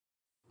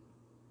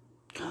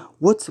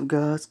What's up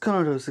guys,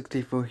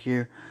 Kanado64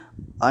 here.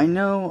 I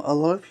know a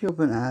lot of you have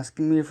been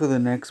asking me for the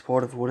next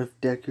part of what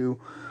if Deku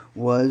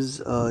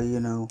was,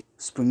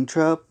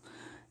 Springtrap.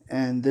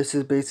 And this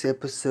is basically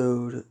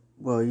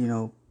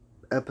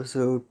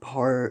episode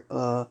part,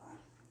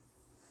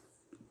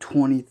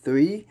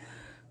 23.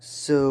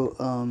 So,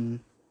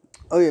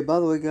 oh yeah, by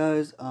the way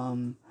guys, I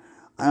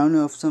don't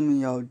know if some of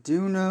y'all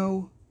do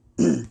know,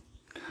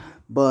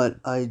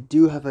 but I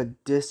do have a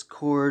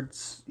Discord,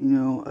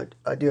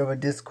 I do have a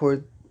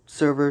Discord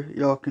server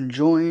y'all can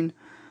join.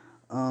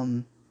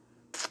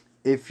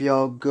 If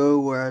y'all go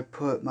where I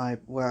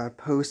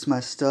post my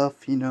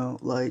stuff,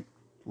 like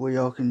where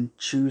y'all can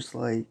choose,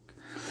 like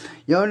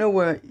y'all know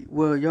where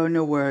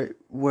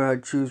I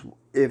choose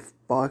if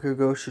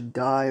bakugou should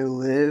die or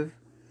live.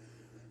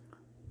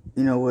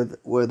 You know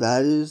where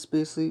that is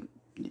basically.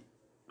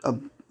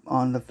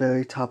 On the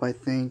very top, I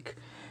think,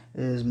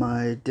 is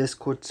my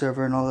Discord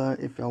server and all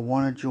that. If y'all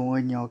want to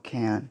join, y'all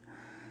can.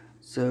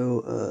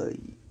 So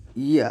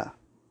yeah.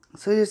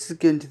 So let's just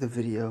get into the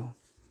video.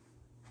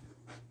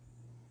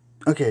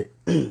 Okay.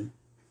 Okay,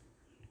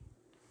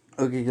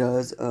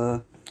 guys.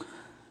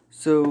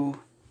 So,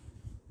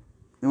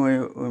 wait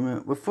a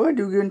minute. Before I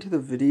do get into the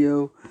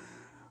video,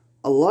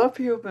 a lot of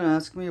people have been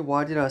asking me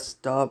why did I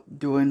stop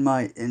doing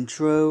my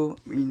intro.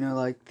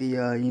 Like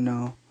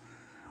the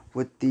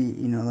with the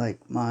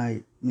like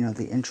my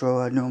the intro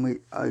I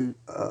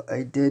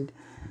did.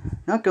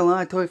 Not gonna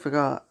lie, I totally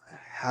forgot I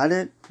had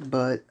it,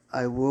 but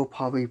I will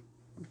probably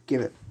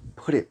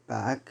put it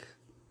back,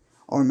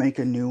 or make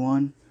a new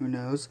one. Who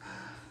knows?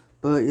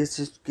 But let's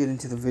just get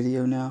into the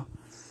video now.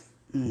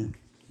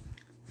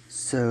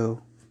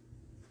 So,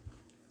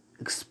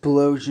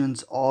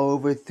 explosions all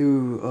over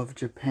through of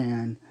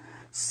Japan.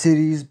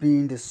 Cities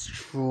being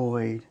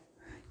destroyed.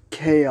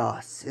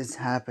 Chaos is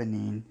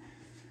happening.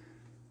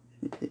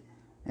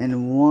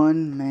 And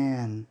one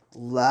man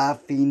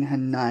laughing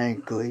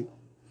maniacally.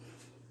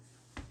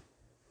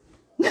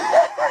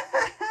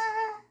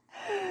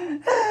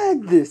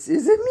 This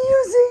is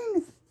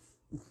amusing.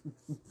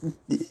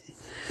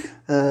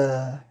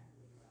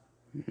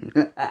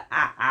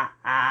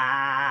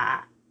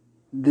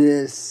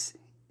 This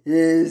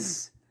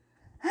is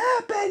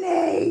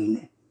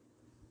happening.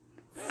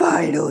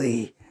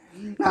 Finally,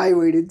 I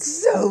waited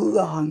so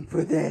long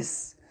for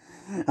this.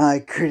 I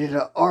created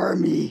an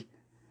army.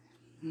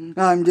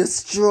 I'm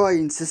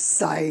destroying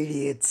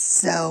society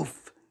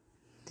itself.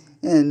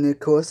 And of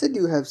course I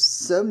do have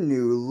some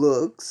new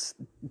looks.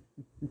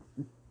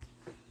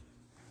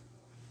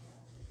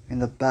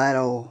 And the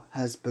battle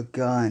has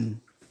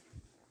begun.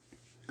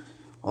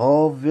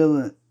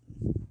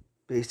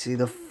 Basically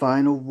the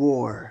final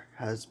war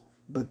has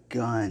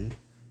begun.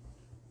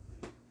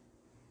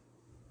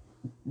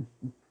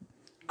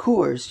 Of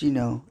course,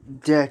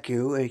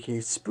 Deku, aka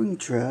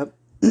Springtrap,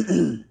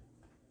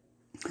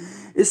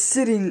 is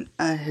sitting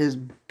at his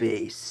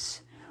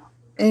base,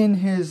 in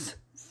his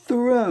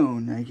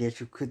throne, I guess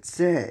you could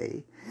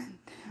say,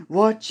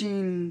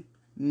 watching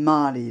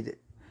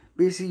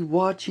basically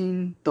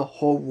watching the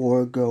whole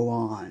war go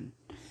on.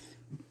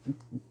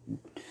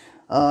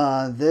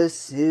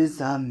 This is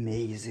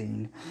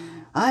amazing.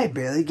 I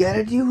barely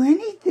gotta do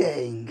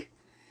anything.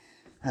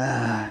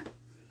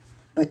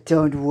 But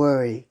don't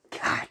worry,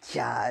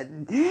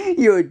 Kachan.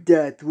 Your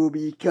death will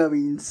be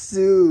coming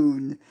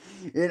soon,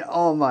 and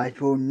All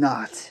Might will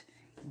not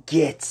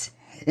get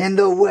in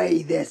the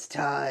way this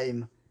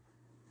time.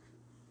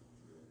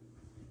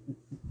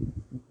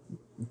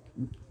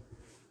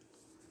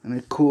 And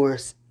of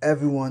course,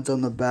 everyone's on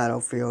the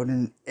battlefield,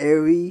 and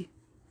Eri,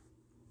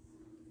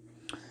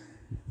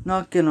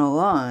 not gonna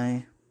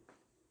lie,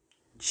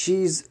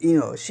 she's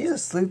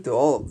asleep through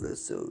all of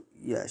this, so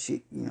yeah,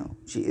 she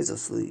is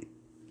asleep,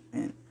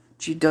 and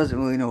she doesn't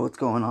really know what's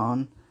going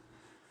on,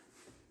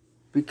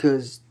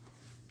 because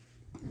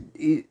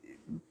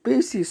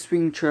basically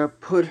Springtrap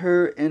put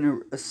her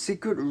in a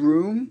secret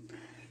room,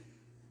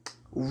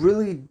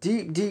 really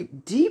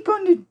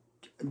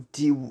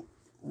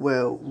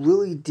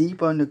really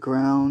deep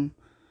underground,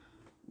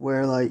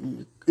 where like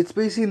it's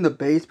basically in the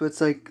base, but it's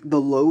like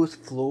the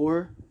lowest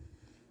floor.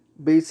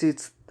 Basically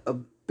it's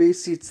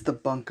the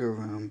bunker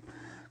room.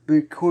 But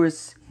of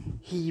course,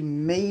 he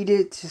made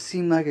it to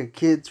seem like a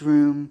kid's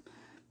room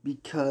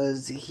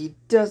because he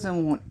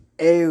doesn't want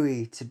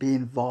Eri to be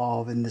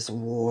involved in this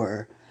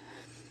war.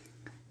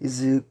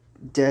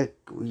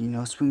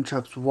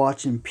 Springtrap's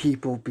watching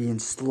people being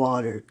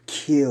slaughtered,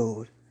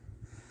 killed.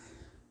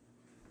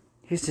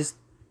 He's just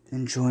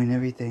enjoying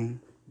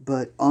everything.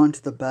 But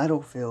onto the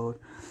battlefield,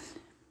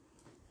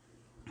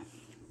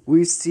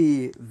 we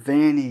see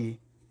Vanny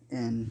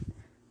and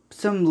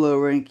some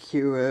low-rank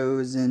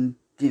heroes and,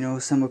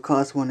 some of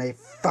class 1A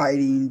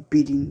fighting,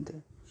 beating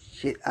the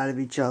shit out of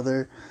each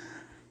other.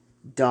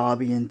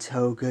 Dobby and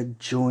Toga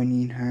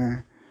joining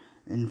her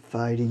and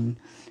fighting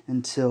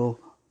until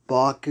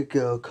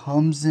Bakugou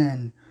comes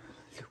in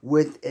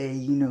with a,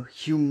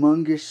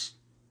 humongous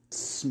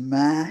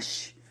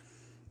smash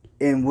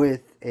and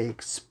with an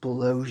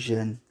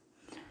explosion.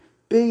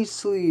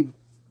 Basically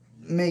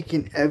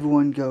making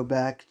everyone go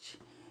back,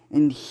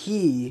 and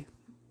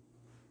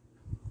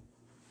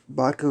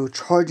Bakugou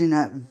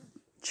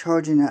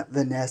charging at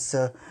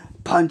Vanessa,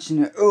 punching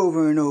her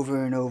over and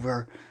over and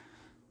over,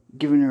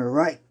 giving her a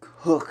right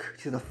hook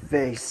to the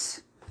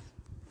face.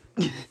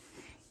 And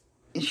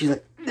she's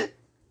like,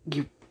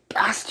 "You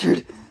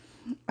bastard!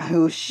 I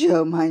will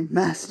show my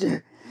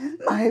master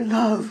my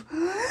love.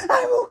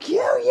 I will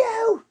kill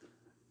you!"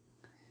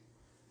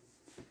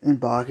 And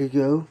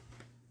Bakugou,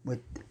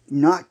 with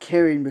not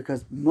caring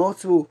because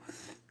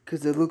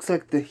it looks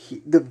like the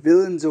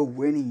villains are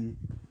winning.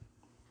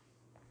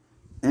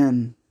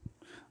 And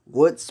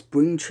what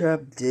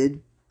Springtrap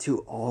did to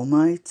All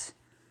Might,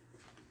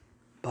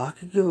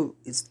 Bakugou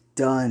is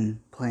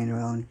done playing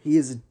around. He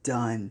is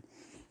done.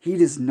 He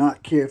does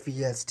not care if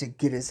he has to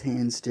get his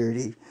hands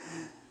dirty.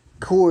 Of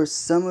course,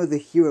 some of the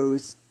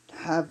heroes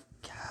have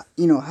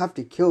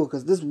to kill,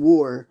 because this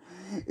war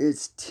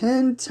is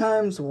 10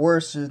 times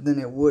worse than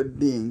it would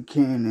be in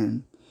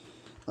canon.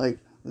 Like,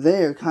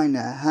 they kind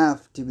of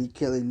have to be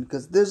killing,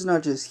 because there's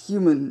not just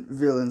human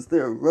villains,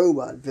 there are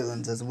robot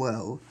villains as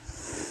well.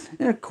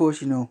 And of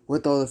course,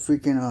 with all the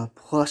freaking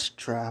plush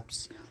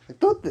traps, I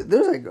thought that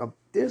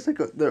there's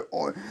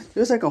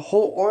like a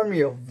whole army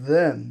of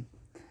them.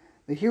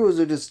 The heroes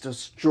are just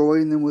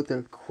destroying them with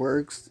their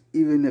quirks,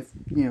 even if,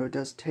 it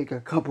does take a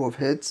couple of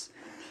hits.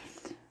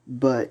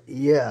 But,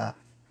 yeah.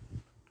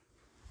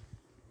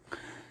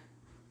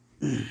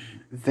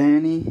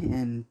 Vanny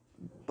and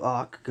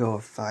Bakugou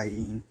are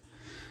fighting.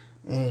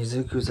 And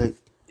Izuku's like,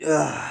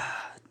 ugh,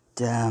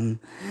 damn.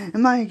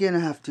 Am I gonna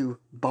have to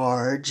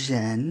barge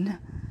in?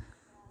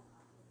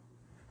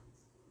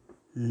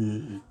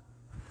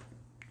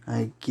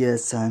 I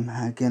guess I'm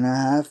gonna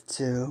have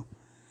to.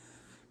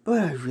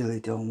 But I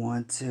really don't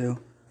want to.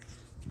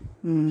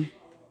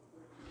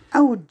 I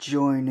will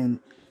join in.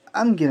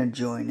 I'm gonna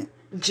join it,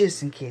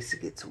 just in case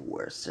it gets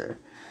worse.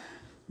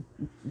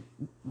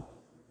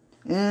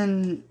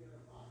 And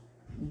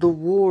the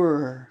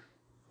war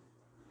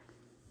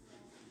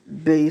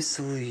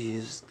basically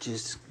is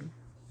just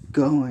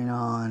going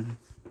on.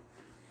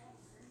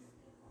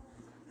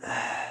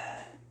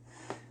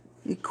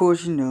 Of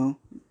course,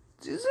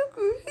 he's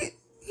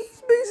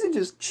basically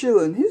just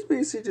chilling. He's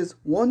basically just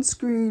one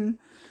screen.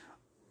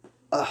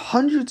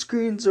 100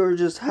 screens are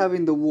just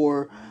having the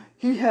war.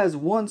 He has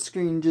one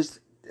screen, just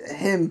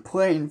him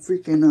playing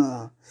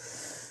freaking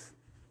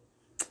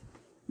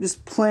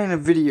just playing a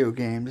video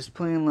game. Just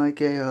playing like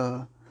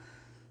a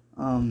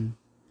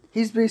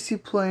he's basically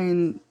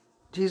playing.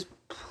 He's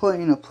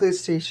playing a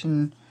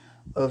PlayStation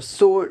of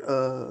sort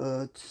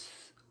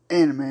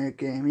anime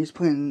game. He's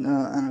playing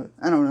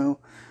I don't know,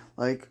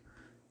 like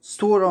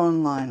Sword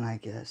Online, I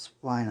guess.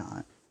 Why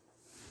not?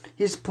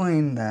 He's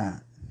playing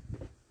that.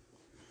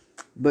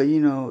 But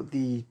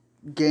the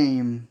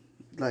game,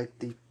 like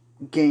the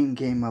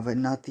game of it,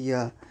 not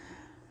the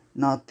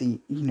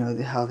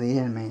how the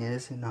anime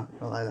is, and not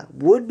like that.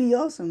 Would be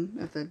awesome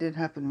if that did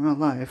happen in real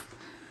life.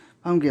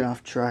 I'm getting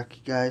off track,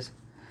 you guys.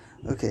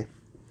 Okay.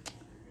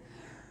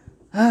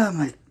 Oh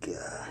my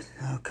god.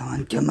 Oh,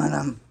 come on,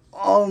 I'm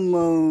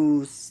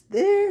almost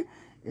there.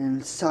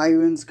 And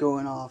sirens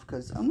going off,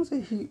 because I'm gonna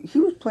say he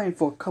was playing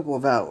for a couple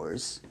of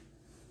hours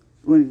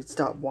when he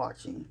stopped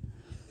watching.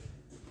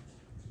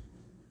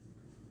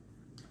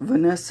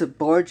 Vanessa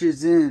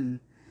barges in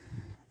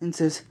and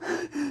says,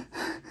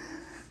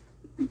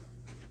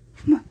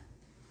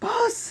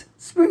 "Boss,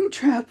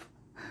 Springtrap,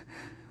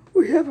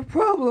 we have a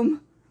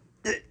problem."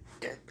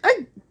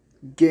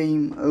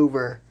 Game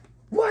over.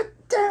 What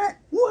the?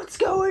 What's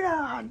going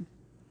on?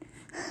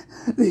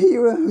 The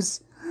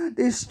heroes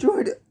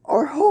destroyed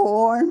our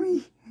whole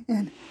army,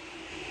 and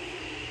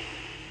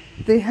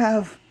they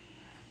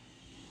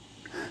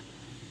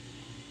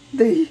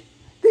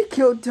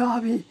killed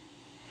Dobby,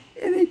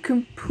 and they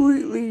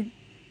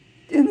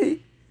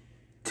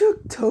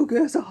took Toga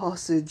as a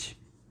hostage.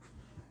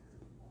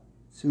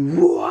 So,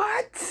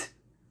 what?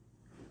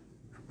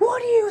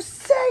 What are you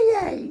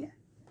saying?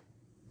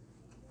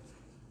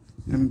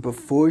 And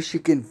before she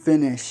can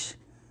finish,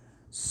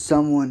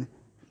 someone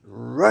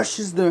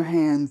rushes their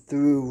hand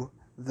through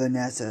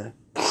Vanessa.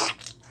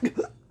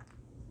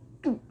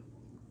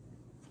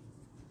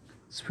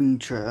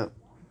 Springtrap,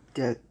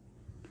 Deku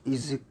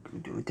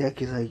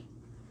is like,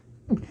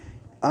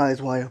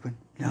 eyes wide open.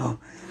 No.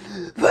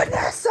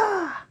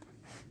 Vanessa!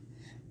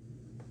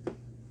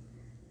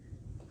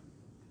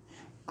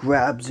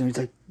 Grabs her and he's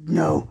like,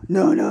 no.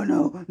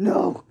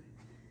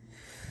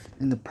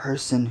 And the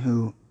person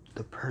who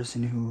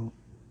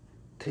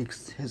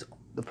takes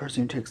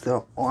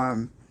their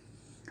arm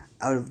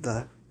out of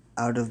the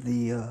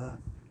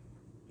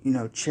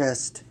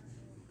chest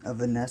of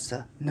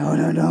Vanessa.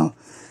 No.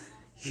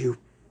 You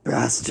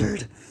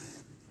bastard.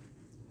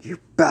 You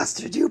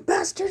bastard.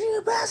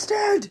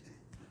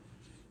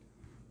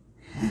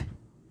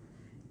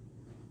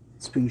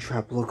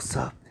 Springtrap looks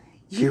up.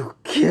 You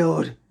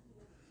killed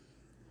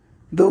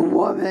the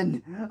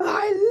woman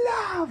I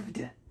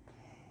loved.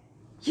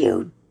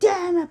 You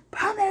damn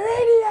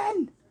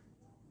Pomeranian.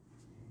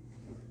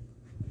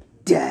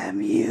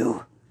 Damn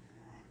you.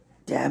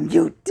 Damn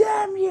you,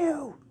 damn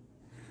you!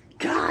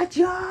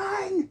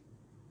 Kajan!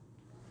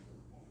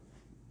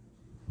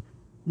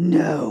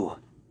 No.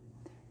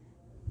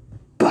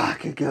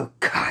 Bakugou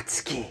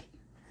Katsuki.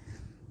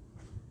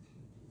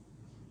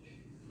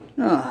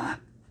 Ah.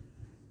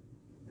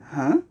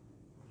 Huh?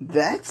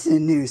 That's a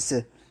new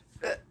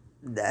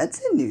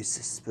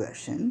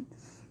suspicion.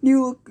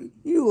 You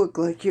look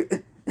like you're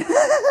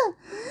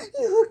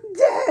you look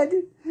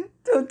dead.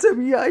 Don't tell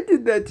me I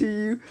did that to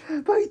you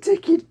by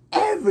taking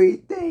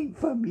everything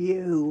from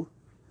you.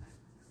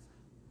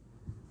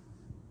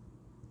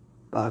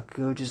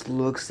 Bakugou just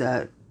looks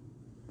at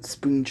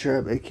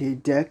Springtrap, aka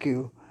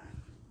Deku,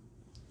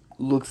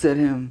 looks at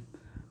him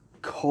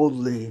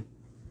coldly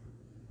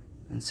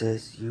and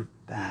says, "You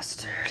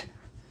bastard.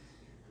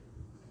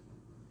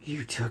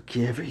 You took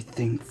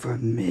everything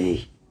from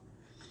me.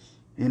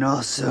 And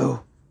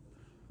also,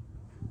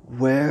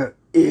 where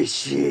is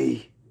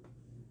she?"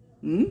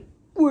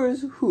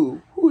 Where's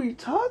who? Who are you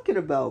talking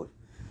about?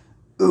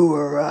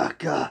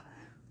 Uraraka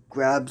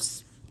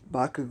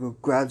Bakugou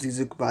grabs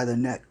Izuku by the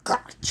neck,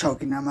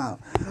 choking him out.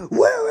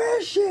 Where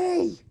is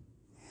she?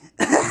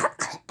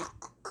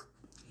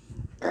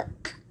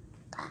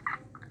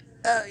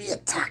 Oh, you're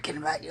talking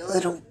about your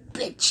little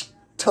bitch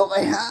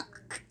toy, huh?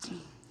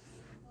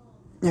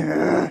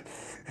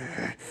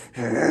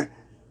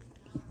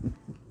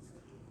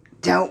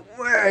 Don't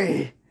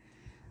worry.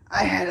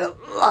 I had a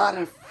lot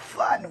of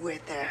fun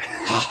with her.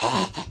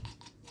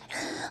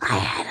 I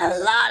had a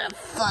lot of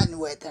fun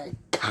with her,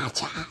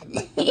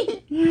 Kajan.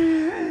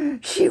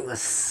 She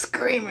was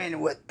screaming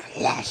with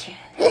pleasure.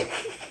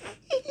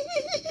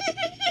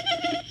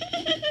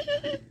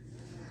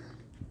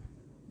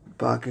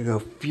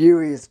 Bakugou,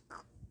 furious,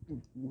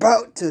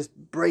 about to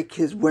break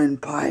his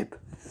windpipe.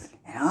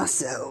 And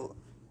also,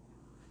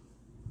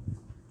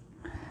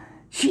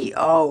 she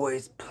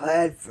always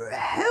pled for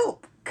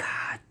help,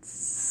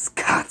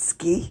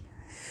 Katsuki.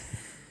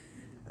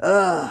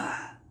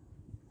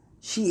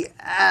 She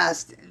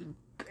asked and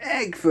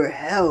begged for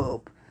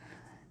help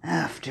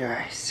after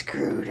I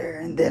screwed her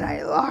and then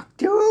I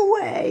locked her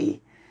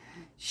away.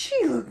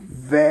 She looked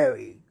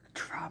very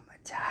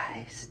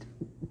traumatized.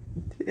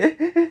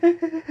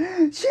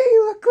 She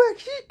looked like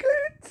she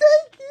couldn't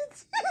take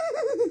it.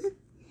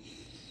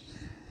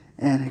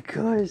 And of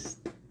course,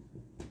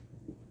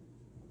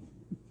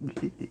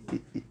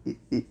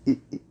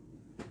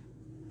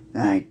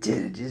 I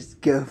didn't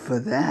just go for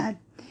that.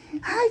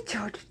 I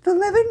tortured the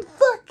living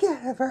fuck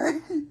out of her.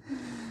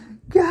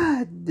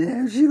 God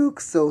damn, she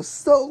looks so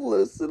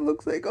soulless. It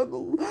looks like all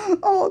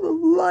the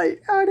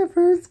light out of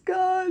her is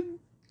gone.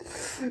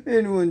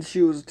 And when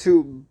she was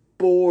too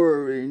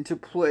boring to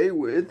play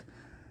with,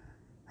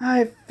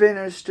 I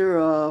finished her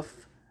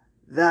off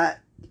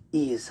that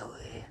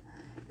easily.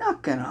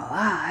 Not gonna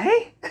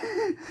lie.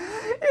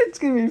 It's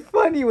gonna be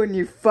funny when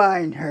you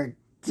find her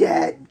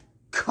dead.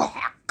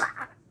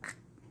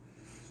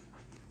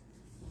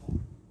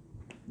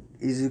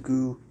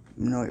 Izuku,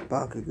 no,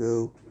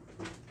 Bakugou.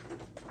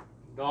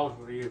 Dogs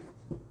with you.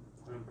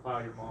 I'm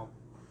proud of your mom.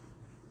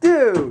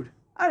 Dude,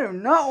 I do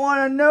not want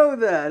to know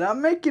that.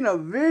 I'm making a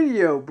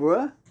video,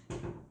 bruh.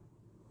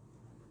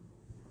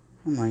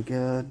 Oh my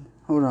god.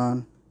 Hold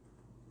on.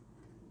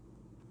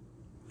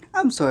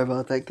 I'm sorry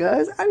about that,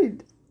 guys.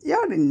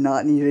 Y'all did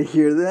not need to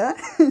hear that.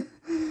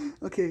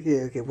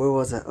 Okay. Where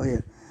was that? Oh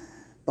yeah.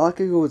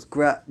 Bakugou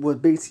was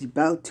basically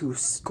about to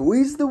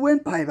squeeze the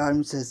windpipe out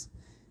and says,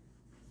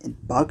 and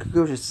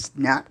Bakugou just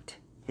snapped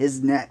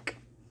his neck.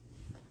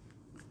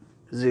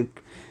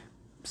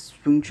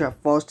 Springtrap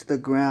falls to the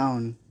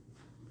ground,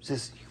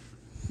 says,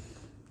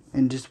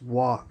 and just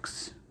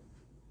walks.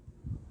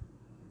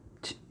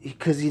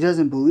 Because he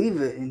doesn't believe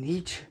it, and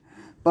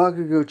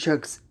Bakugou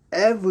checks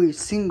every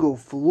single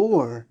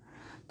floor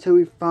till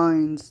he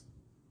finds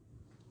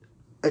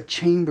a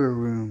chamber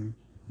room.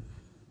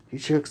 He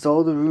checks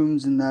all the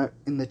rooms in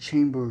the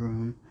chamber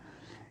room,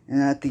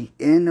 and at the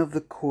end of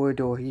the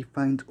corridor he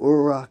finds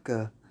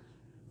Uraraka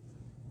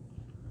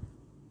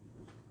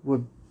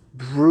with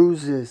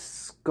bruises,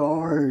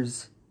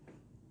 scars,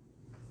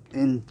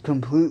 and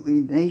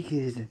completely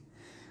naked.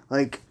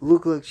 Like,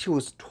 looked like she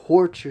was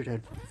tortured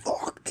and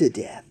fucked to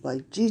death.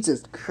 Like,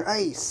 Jesus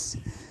Christ.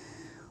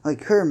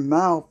 Like, her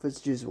mouth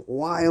is just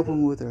wide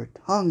open with her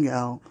tongue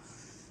out.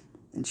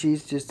 And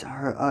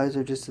her eyes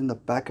are just in the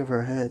back of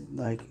her head.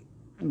 Like,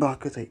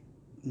 Baku's like,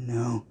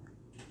 no.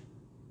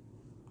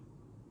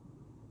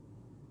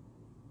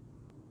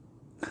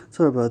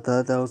 Sorry about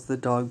that. That was the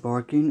dog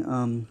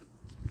barking.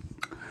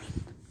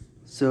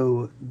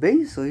 So,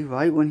 basically,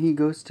 right when he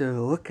goes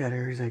to look at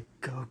her, he's like,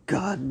 oh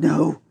God,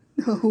 no.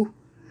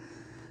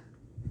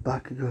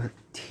 Bakugou had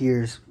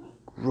tears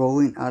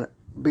rolling out.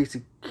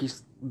 Basically,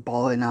 he's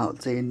bawling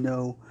out, saying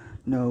no.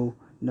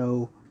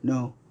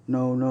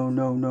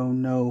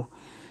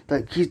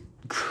 Like he's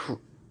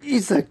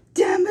like,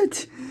 damn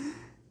it,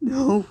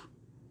 no.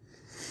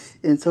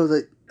 And so it's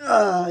like,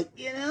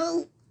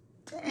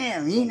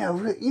 damn, you know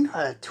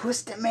how to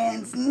twist a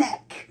man's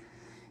neck.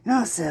 And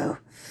also,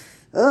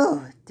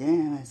 oh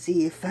damn, I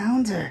see you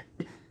found her.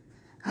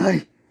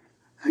 I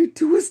I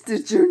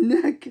twisted your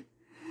neck.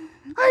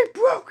 I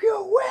broke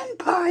your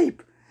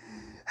windpipe.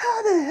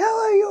 How the hell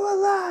are you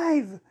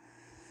alive?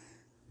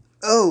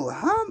 Oh,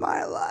 how am I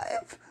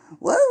alive?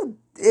 Well,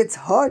 it's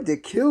hard to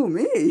kill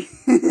me.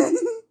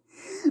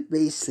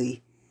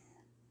 Basically,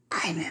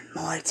 I'm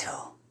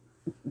immortal.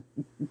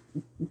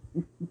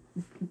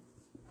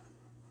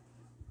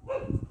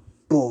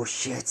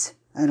 Bullshit.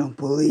 I don't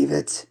believe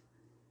it.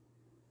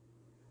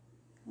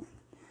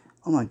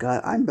 Oh my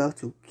god, I'm about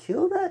to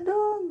kill that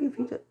dog if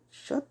he just...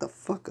 Shut the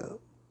fuck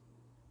up.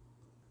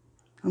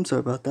 I'm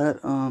sorry about that.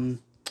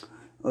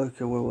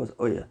 Okay, where was...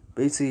 Oh yeah.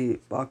 Basically,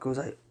 Bakugo's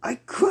like, I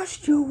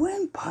crushed your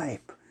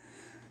windpipe.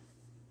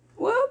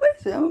 Well,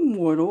 basically, I'm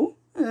immortal.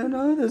 And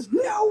there's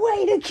no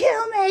way to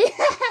kill me.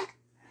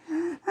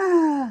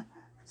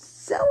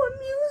 So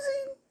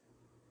amusing.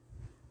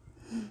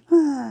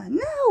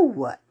 Now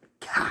what?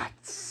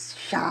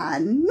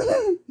 Kachan.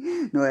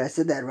 No, I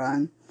said that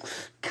wrong.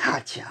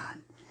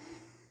 Kachan.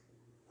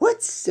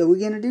 What's we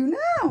gonna do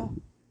now?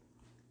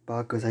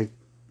 Bakugo's like,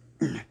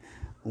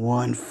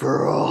 one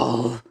for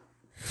all.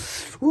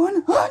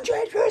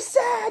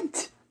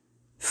 100%!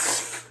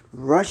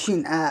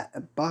 Rushing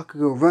at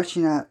Bakugo,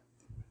 rushing at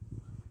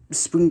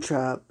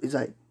Springtrap is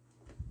like,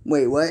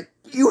 wait, what?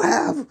 You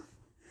have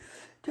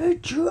the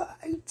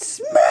Dried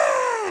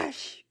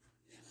Smash!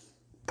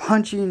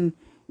 Punching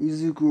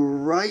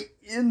Izuku right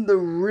in the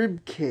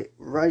rib cage,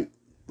 right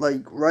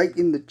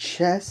in the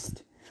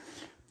chest.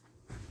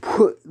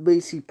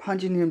 Basically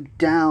punching him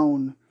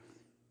down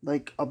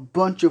like a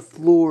bunch of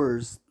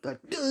floors. Like,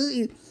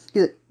 he's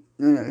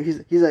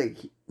like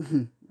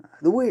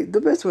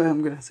the best way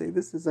I'm gonna say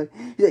this is like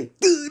he's like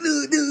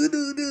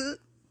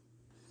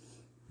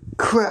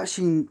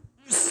crashing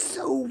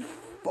so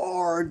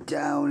far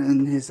down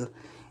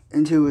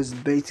into his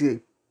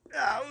basic.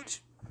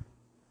 Ouch!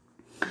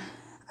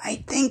 I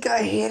think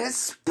I hit a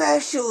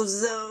special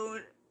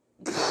zone.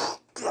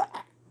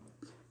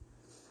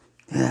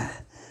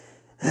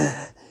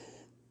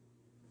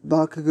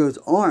 Bakugo's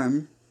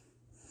arm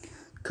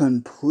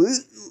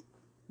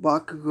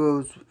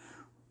Bakugo's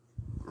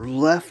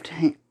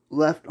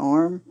left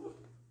arm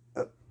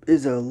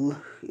is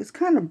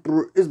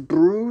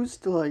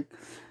bruised. Like,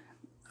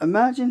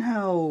 imagine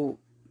how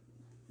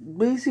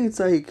basically it's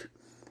like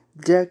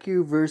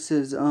Deku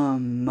versus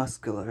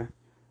Muscular.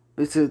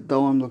 Basically the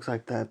arm looks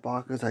like that.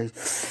 Bakugo's like,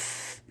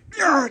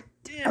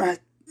 damn it.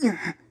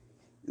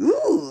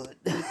 Ooh.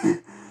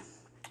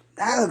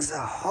 That looks a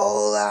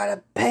whole lot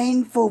of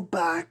painful,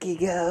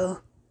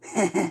 Bakugo.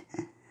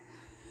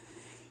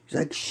 He's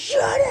like,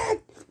 shut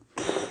it!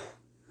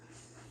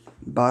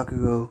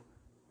 Bakugo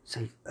is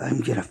like,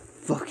 I'm gonna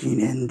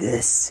fucking end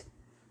this.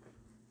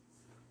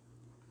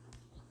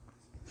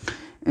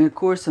 And of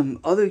course, some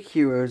other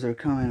heroes are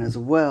coming as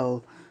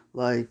well.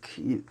 Like,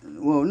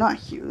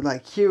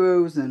 like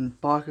heroes and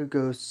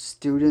Bakugo's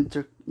students,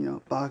 or,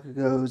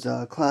 Bakugo's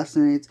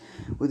classmates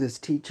with his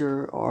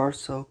teacher are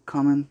also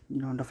coming,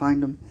 to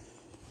find him.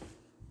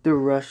 They're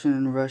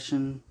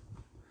rushing.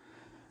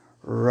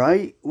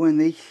 Right when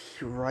I'm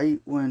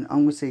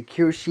gonna say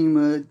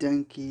Kirishima,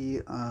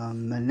 Denki,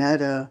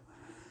 Mineta,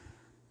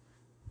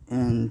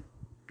 and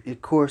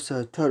of course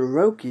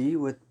Todoroki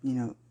with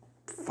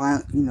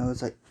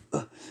it's like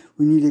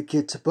we need to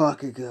get to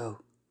Bakugo.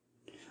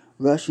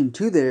 Rushing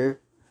to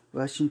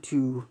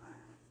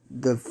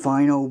the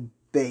final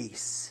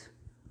base,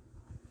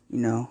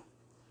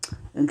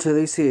 until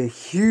they see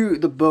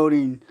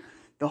the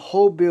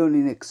whole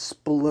building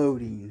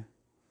exploding.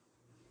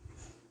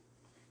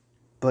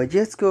 But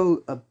let's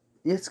go a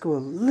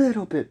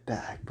little bit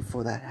back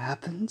before that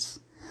happens.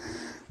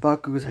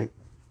 Bakugo's like,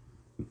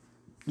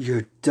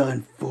 you're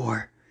done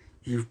for,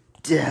 you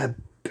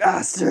dead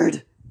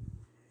bastard.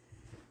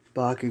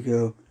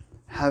 Bakugo,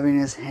 having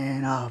his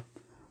hand up,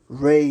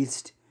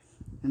 raised,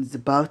 and is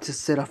about to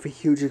set off a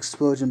huge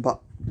explosion.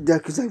 But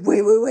Deku's like,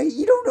 wait,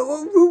 you don't know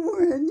what room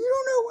we're in. You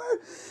don't know where.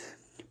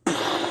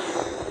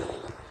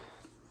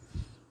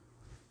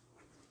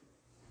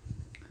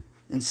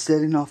 And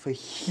setting off a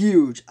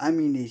huge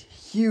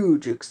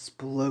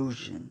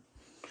explosion.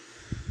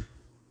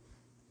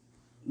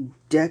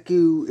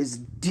 Deku is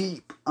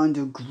deep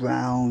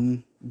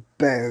underground,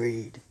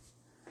 buried.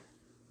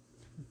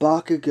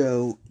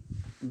 Bakugo,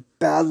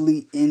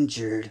 badly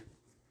injured.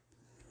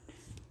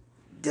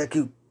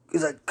 Deku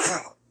is like,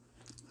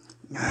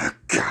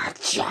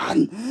 Gotcha!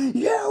 I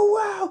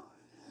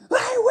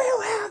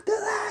will have the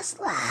last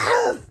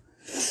laugh!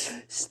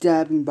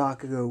 Stabbing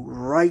Bakugo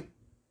right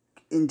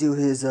into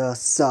his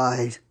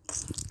side.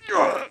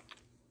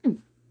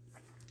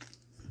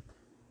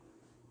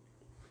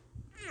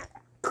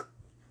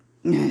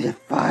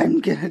 If I'm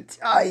gonna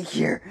die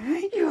here,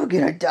 you're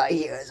gonna die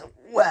here as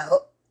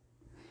well.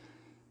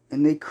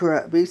 And they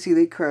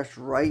crash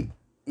right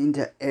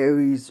into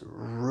Aries'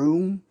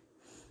 room.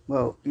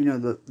 Well,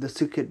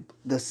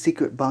 the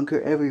secret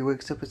bunker. Aries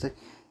wakes up and says,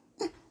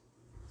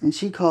 and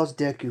she calls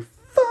Deku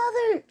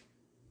father.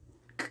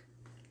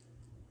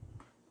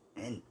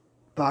 And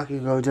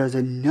Bakugo does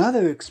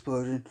another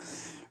explosion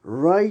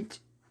right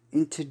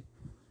into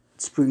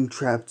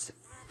Springtrap's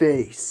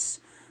face,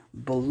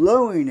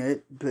 blowing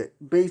it, but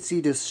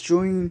basically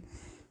destroying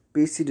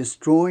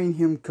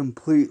him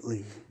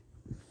completely,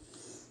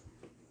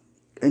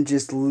 and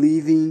just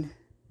leaving,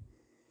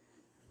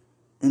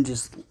 and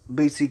just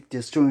basically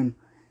destroying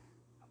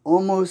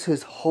almost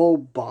his whole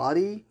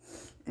body,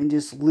 and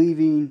just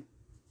leaving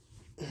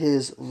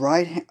his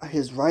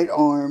right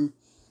arm,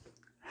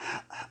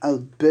 a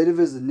bit of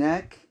his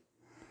neck,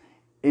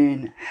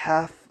 and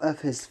half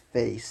of his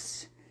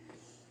face,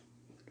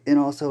 and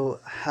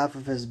also half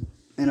of his,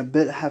 and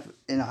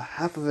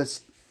half of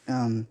his,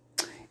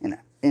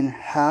 in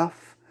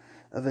half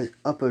of his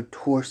upper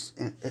torso,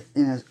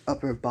 in his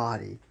upper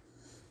body,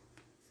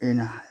 in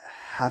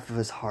half of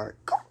his heart.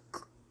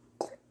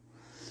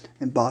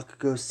 And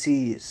Bakugou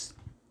sees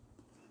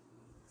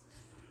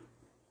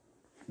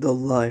the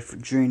life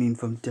draining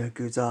from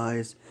Deku's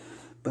eyes,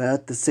 but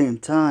at the same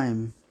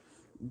time,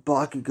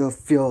 Bakugou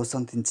feels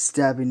something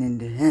stabbing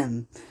into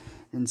him,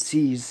 and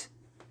sees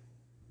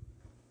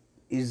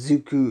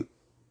Izuku,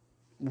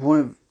 one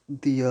of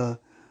the,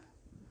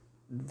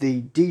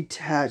 they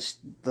detached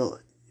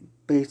the,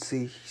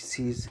 basically he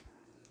sees,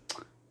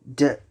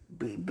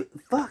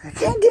 fuck, I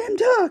can't get him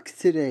to talk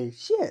today,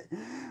 shit.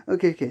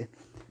 Okay.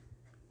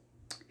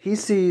 He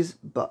sees,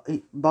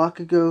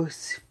 Bakugou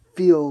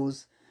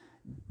feels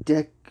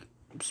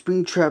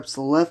Springtrap's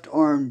left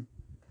arm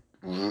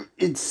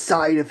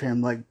inside of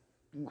him, like,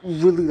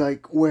 really,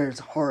 like, where his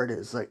heart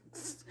is, like,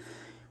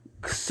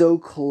 so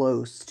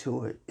close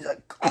to it. He's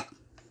like, ah!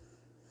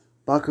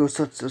 Bakugou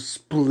starts to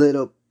split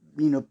up,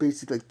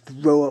 basically, like,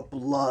 throw up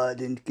blood,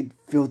 and you can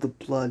feel the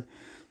blood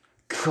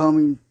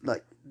coming,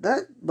 like,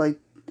 that, like,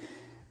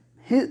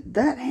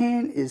 that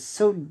hand is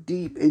so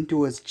deep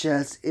into his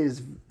chest.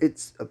 It's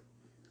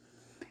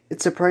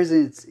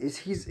surprising.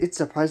 It's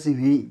surprising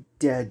he ain't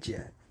dead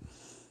yet.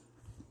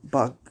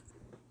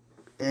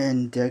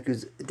 And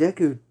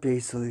Deku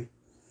basically,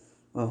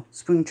 well,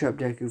 Springtrap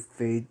Deku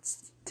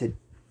fades to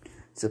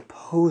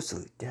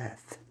supposedly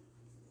death.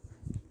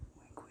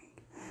 Wink,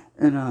 wink.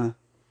 And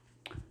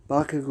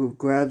Bakugou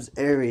grabs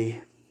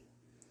Eri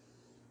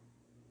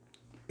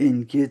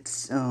and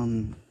gets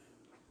out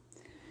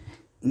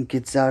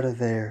of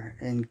there,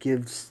 and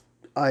gives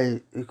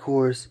a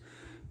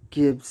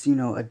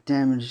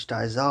damaged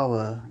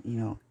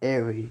Aizawa,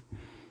 Eri,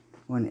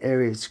 when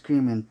Eri is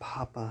screaming,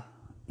 Papa,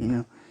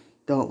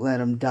 don't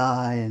let him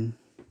die, and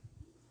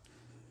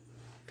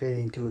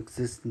fading into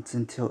existence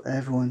until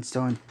everyone's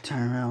starting to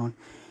turn around.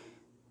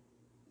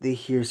 They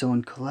hear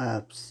someone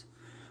collapse.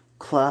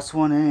 Class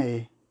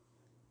 1A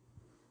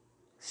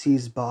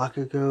sees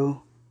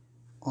Bakugou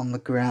on the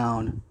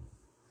ground.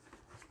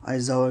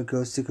 Aizawa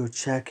goes to go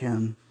check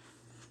him,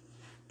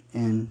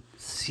 and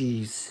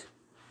sees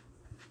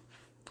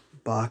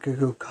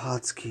Bakugou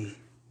Katsuki,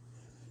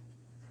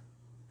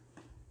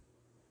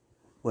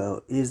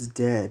 well, is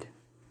dead.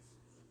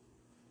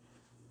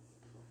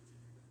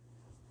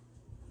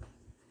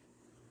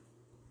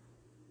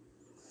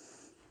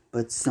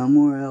 But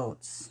somewhere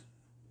else,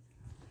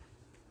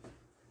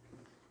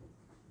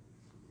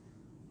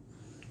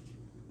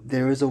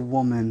 there is a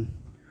woman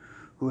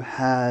who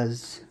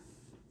has,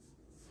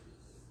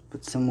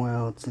 but somewhere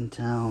else in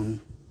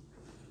town,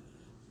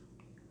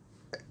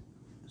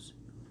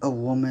 a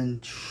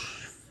woman,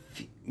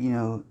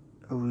 a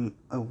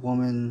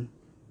woman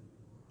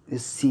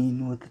is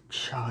seen with a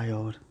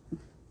child.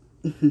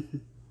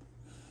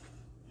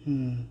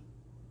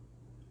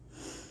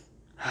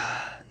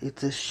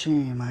 It's a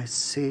shame I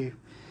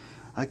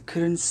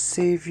couldn't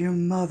save your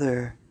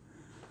mother,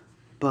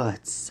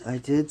 but I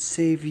did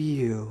save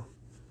you.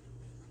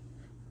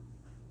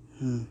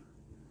 I'm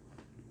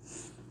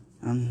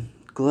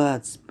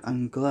glad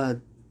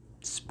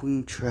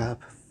Springtrap.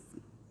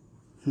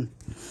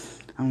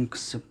 I'm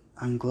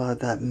glad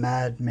that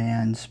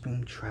madman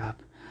Springtrap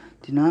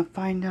did not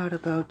find out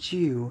about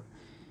you.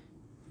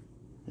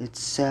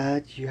 It's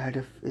sad you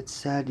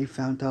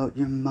found out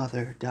your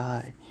mother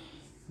died.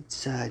 It's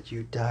sad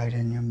you died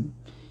and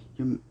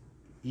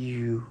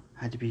you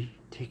had to be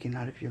taken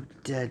out of your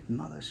dead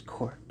mother's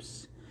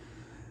corpse.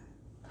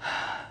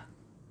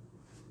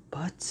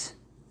 But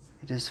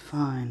it is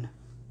fine.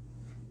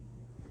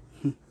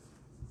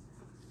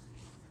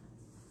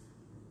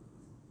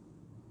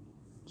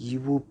 You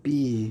will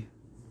be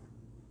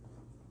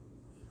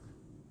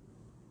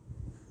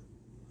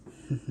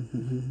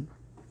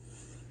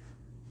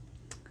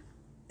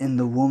and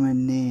the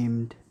woman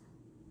named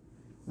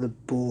the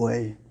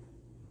boy.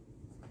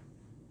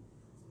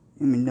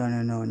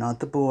 No, not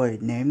the boy.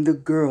 Name the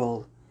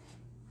girl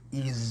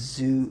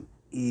Izumi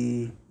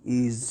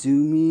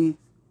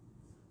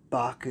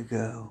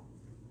Bakugou.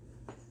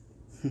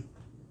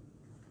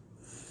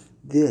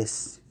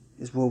 This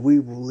is where we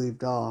will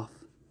leave off.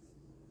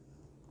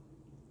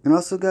 And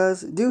also,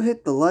 guys, do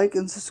hit the like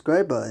and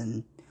subscribe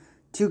button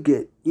to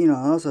get,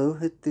 also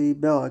hit the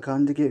bell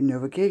icon to get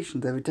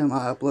notifications every time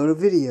I upload a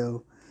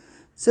video.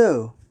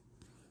 So,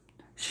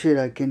 should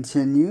I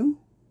continue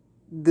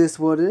this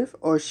what if,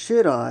 or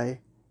should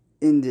I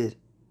end it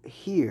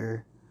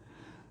here?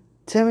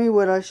 Tell me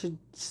what I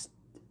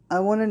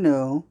want to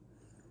know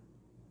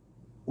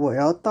what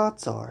y'all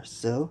thoughts are.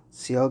 So,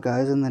 see y'all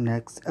guys in the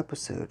next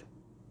episode.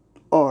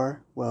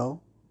 Or,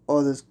 well,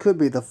 or this could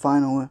be the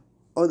final,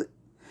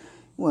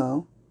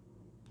 well,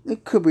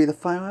 it could be the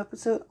final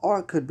episode, or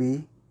it could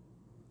be,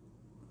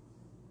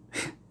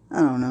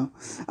 I don't know.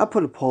 I'll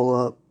put a poll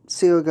up.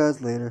 See you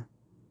guys later.